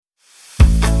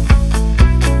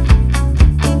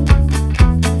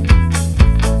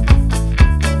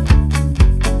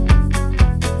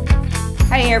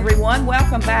everyone.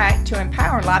 Welcome back to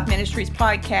Empowering Life Ministries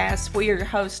podcast. We are your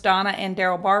hosts, Donna and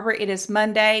Daryl Barber. It is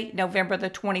Monday, November the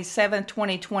 27th,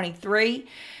 2023.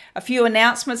 A few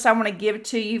announcements I want to give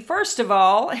to you. First of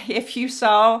all, if you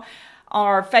saw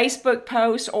our Facebook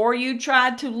post or you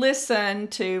tried to listen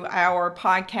to our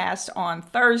podcast on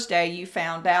Thursday, you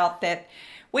found out that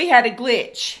we had a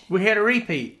glitch. We had a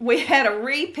repeat.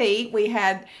 We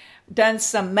had done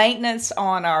some maintenance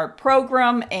on our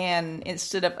program, and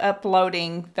instead of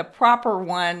uploading the proper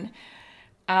one,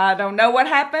 I don't know what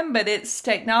happened, but it's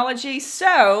technology.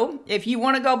 So if you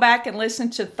want to go back and listen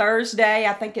to Thursday,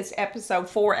 I think it's episode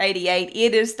 488,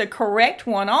 it is the correct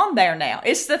one on there now.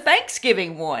 It's the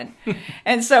Thanksgiving one.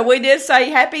 And so we did say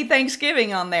Happy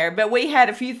Thanksgiving on there, but we had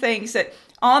a few things that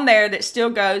on there that still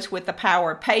goes with the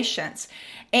power of patience.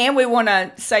 And we want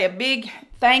to say a big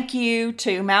thank you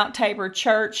to Mount Tabor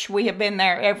Church. We have been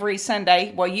there every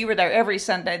Sunday. Well, you were there every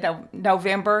Sunday,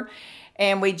 November.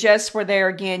 And we just were there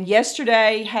again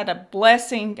yesterday. Had a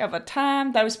blessing of a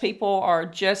time. Those people are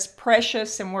just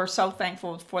precious, and we're so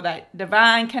thankful for that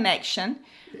divine connection.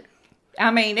 I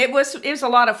mean, it was a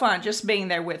lot of fun just being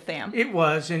there with them. It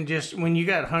was, and just when you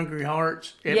got hungry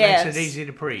hearts, it makes it easy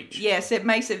to preach. Yes, it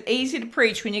makes it easy to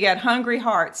preach when you got hungry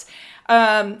hearts.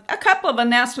 A couple of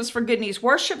announcements for Good News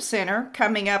Worship Center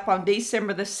coming up on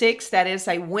December the 6th. That is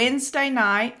a Wednesday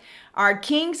night. Our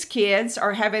King's Kids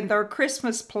are having their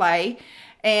Christmas play,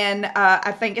 and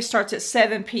I think it starts at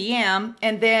 7 p.m.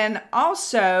 And then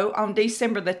also on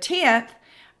December the 10th,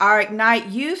 our Ignite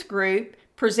Youth Group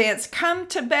presents Come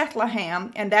to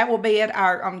Bethlehem, and that will be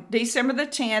on December the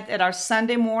 10th at our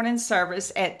Sunday morning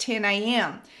service at 10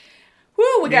 a.m.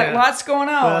 Woo, we got lots going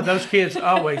on. Well, those kids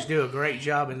always do a great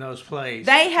job in those plays.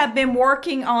 They have been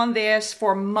working on this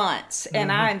for months,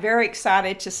 and I am very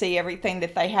excited to see everything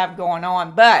that they have going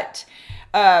on. But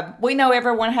we know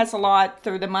everyone has a lot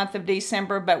through the month of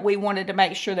December, but we wanted to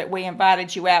make sure that we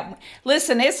invited you out.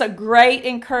 Listen, it's a great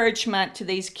encouragement to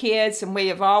these kids, and we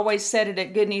have always said it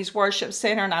at Good News Worship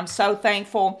Center, and I'm so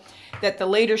thankful that the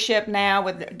leadership now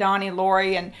with Donnie,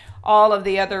 Lori, and all of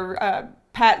the other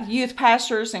youth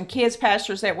pastors and kids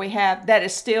pastors that we have, that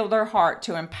is still their heart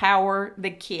to empower the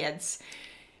kids.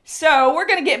 So we're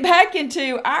going to get back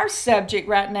into our subject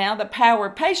right now, the power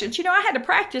of patience. You know, I had to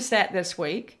practice that this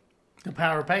week. The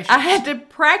power of patience. I had to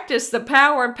practice the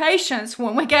power of patience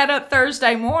when we got up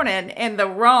Thursday morning and the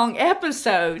wrong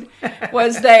episode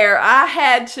was there. I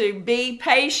had to be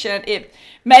patient. It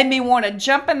made me want to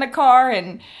jump in the car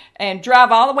and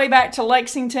drive all the way back to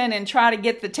Lexington and try to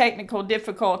get the technical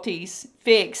difficulties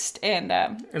fixed. And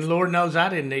Lord knows I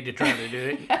didn't need to try to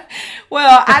do it.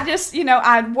 Well, I just,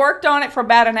 I worked on it for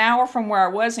about an hour from where I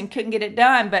was and couldn't get it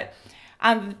done. But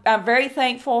I'm very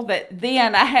thankful that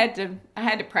then I had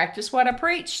to practice what I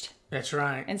preached. That's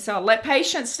right. And so let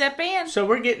patience step in. So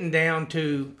we're getting down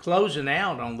to closing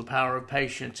out on the power of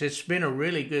patience. It's been a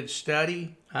really good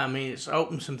study. I mean, it's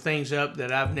opened some things up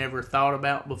that I've never thought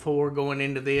about before going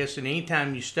into this. And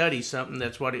anytime you study something,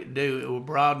 that's what it do. It will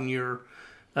broaden your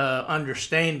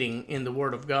understanding in the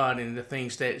Word of God and the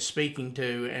things that it's speaking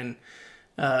to. And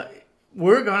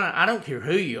I don't care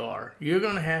who you are, you're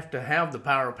going to have the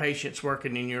power of patience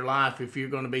working in your life if you're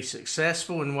going to be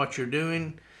successful in what you're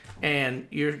doing, and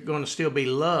you're going to still be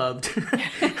loved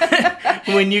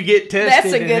when you get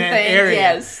tested in that area.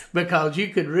 Yes. Because you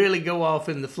could really go off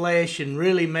in the flesh and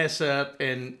really mess up,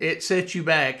 and it sets you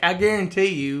back. I guarantee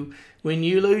you, when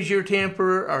you lose your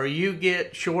temper or you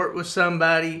get short with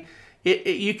somebody,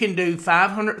 you can do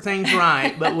 500 things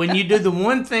right, but when you do the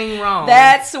one thing wrong,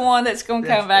 that's the one that's going to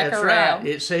come back around. Right.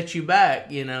 It sets you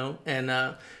back,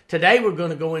 And today we're going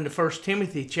to go into 1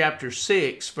 Timothy chapter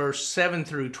 6, verse 7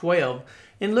 through 12,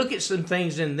 and look at some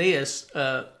things in this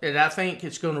that I think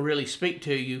it's going to really speak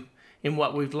to you in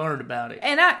what we've learned about it.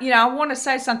 And I want to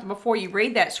say something before you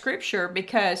read that scripture,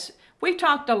 because we've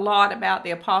talked a lot about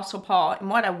the Apostle Paul and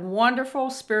what a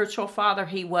wonderful spiritual father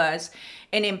he was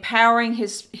in empowering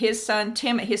his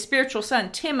spiritual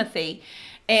son Timothy.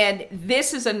 And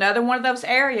this is another one of those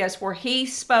areas where he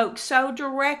spoke so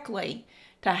directly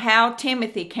to how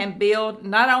Timothy can build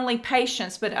not only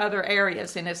patience but other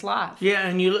areas in his life. Yeah,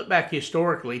 and you look back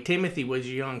historically, Timothy was a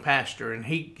young pastor, and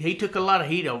he took a lot of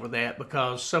heat over that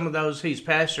because some of those he's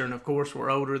pastoring, of course,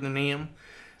 were older than him.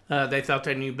 They thought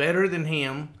they knew better than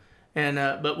him. And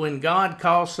but when God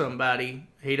calls somebody,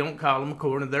 he don't call them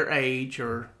according to their age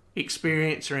or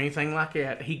experience or anything like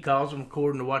that. He calls them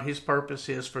according to what his purpose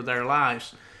is for their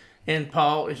lives. And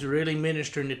Paul is really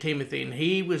ministering to Timothy, and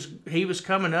he was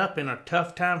coming up in a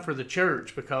tough time for the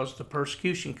church because of the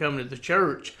persecution coming to the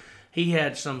church. He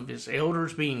had some of his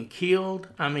elders being killed.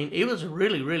 I mean, it was a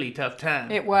really, really tough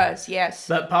time. It was, yes.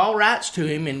 But Paul writes to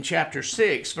him in chapter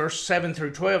 6, verse 7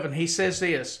 through 12, and he says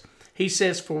this. He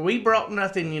says, "For we brought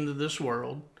nothing into this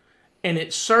world, and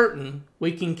it's certain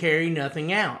we can carry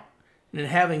nothing out. And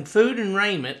having food and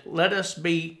raiment, let us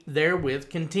be therewith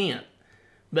content.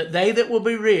 But they that will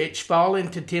be rich fall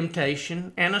into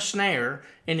temptation and a snare,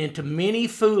 and into many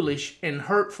foolish and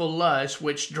hurtful lusts,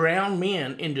 which drown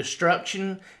men in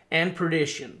destruction and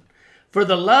perdition. For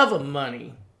the love of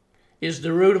money is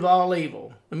the root of all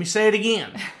evil." Let me say it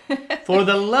again. For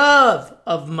the love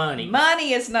of money.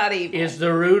 Money is not evil. Is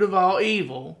the root of all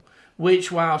evil,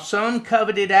 which while some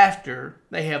coveted after,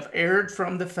 they have erred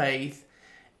from the faith,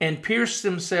 and pierced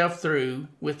themselves through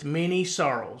with many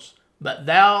sorrows. But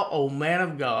thou, O man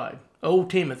of God, O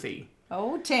Timothy,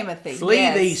 flee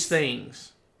yes. these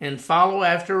things, and follow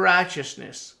after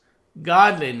righteousness,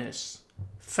 godliness,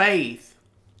 faith,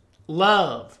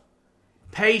 love,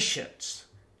 patience,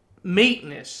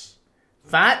 meekness.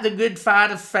 Fight the good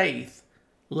fight of faith.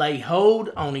 Lay hold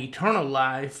on eternal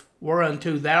life,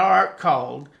 whereunto thou art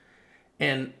called,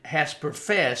 and hast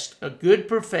professed a good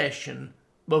profession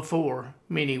before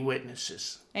many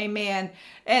witnesses. Amen.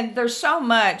 And there's so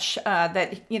much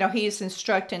that, he's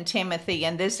instructing Timothy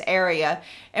in this area.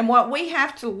 And what we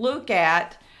have to look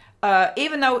at,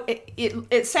 even though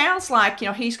it sounds like,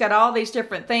 he's got all these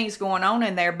different things going on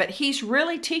in there, but he's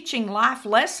really teaching life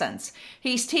lessons.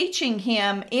 He's teaching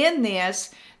him in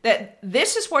this that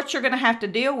this is what you're going to have to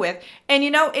deal with. And,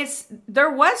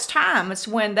 there was times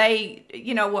when they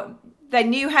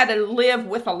knew how to live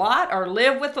with a lot or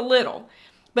live with a little.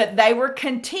 But they were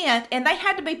content, and they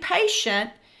had to be patient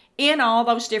in all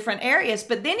those different areas.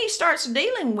 But then he starts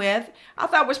dealing with, I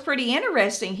thought was pretty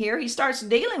interesting here, he starts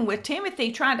dealing with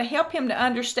Timothy, trying to help him to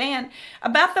understand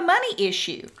about the money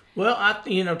issue. Well,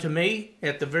 to me,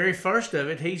 at the very first of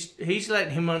it, he's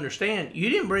letting him understand, you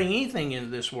didn't bring anything into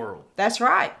this world. That's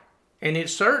right. And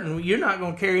it's certain you're not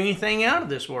going to carry anything out of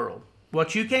this world.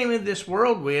 What you came into this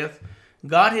world with,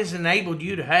 God has enabled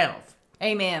you to have.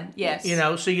 Amen. Yes.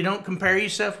 So you don't compare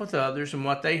yourself with others and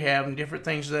what they have and different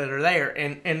things that are there.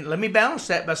 And let me balance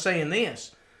that by saying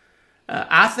this.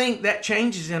 I think that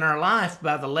changes in our life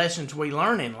by the lessons we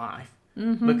learn in life.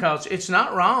 Mm-hmm. Because it's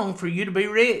not wrong for you to be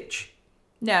rich.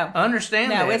 No.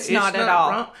 Understand that. No, it's not at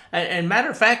all. Wrong. And matter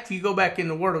of fact, if you go back in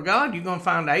the Word of God, you're going to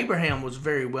find Abraham was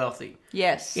very wealthy.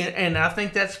 Yes. And I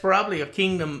think that's probably a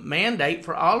kingdom mandate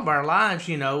for all of our lives,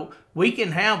 We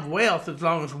can have wealth as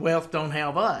long as wealth don't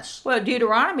have us. Well,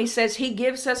 Deuteronomy says he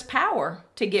gives us power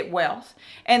to get wealth.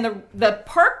 And the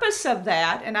purpose of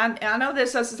that, and I know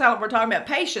this doesn't sound like we're talking about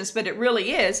patience, but it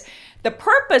really is. The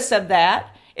purpose of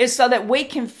that is so that we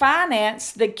can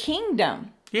finance the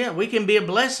kingdom. Yeah, we can be a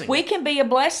blessing. We can be a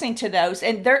blessing to those.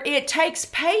 And it takes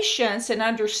patience and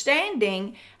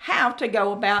understanding how to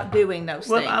go about doing those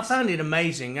things. Well, I find it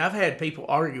amazing. I've had people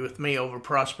argue with me over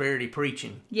prosperity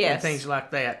preaching. Yes. And things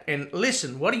like that. And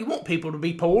listen, what do you want people to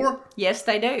be poor? Yes,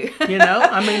 they do.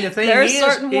 The thing is,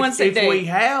 certain ones that if we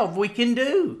have, we can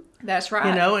do. That's right.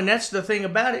 And that's the thing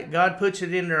about it. God puts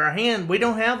it into our hand. We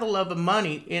don't have the love of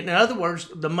money. In other words,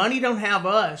 the money don't have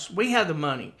us. We have the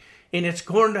money. And it's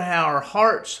according to how our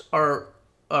hearts are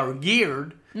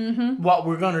geared, mm-hmm. what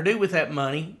we're going to do with that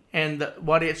money and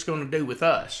what it's going to do with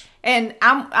us. And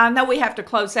I know we have to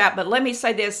close out, but let me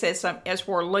say this as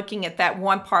we're looking at that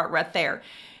one part right there.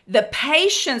 The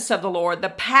patience of the Lord, the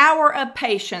power of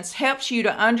patience helps you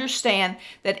to understand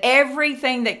that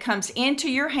everything that comes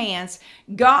into your hands,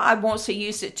 God wants to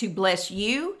use it to bless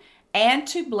you and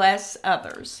to bless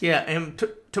others. Yeah, and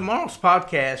tomorrow's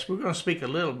podcast, we're going to speak a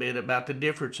little bit about the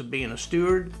difference of being a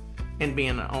steward and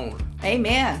being an owner.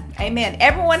 Amen. Amen.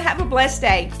 Everyone have a blessed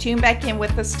day. Tune back in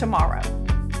with us tomorrow.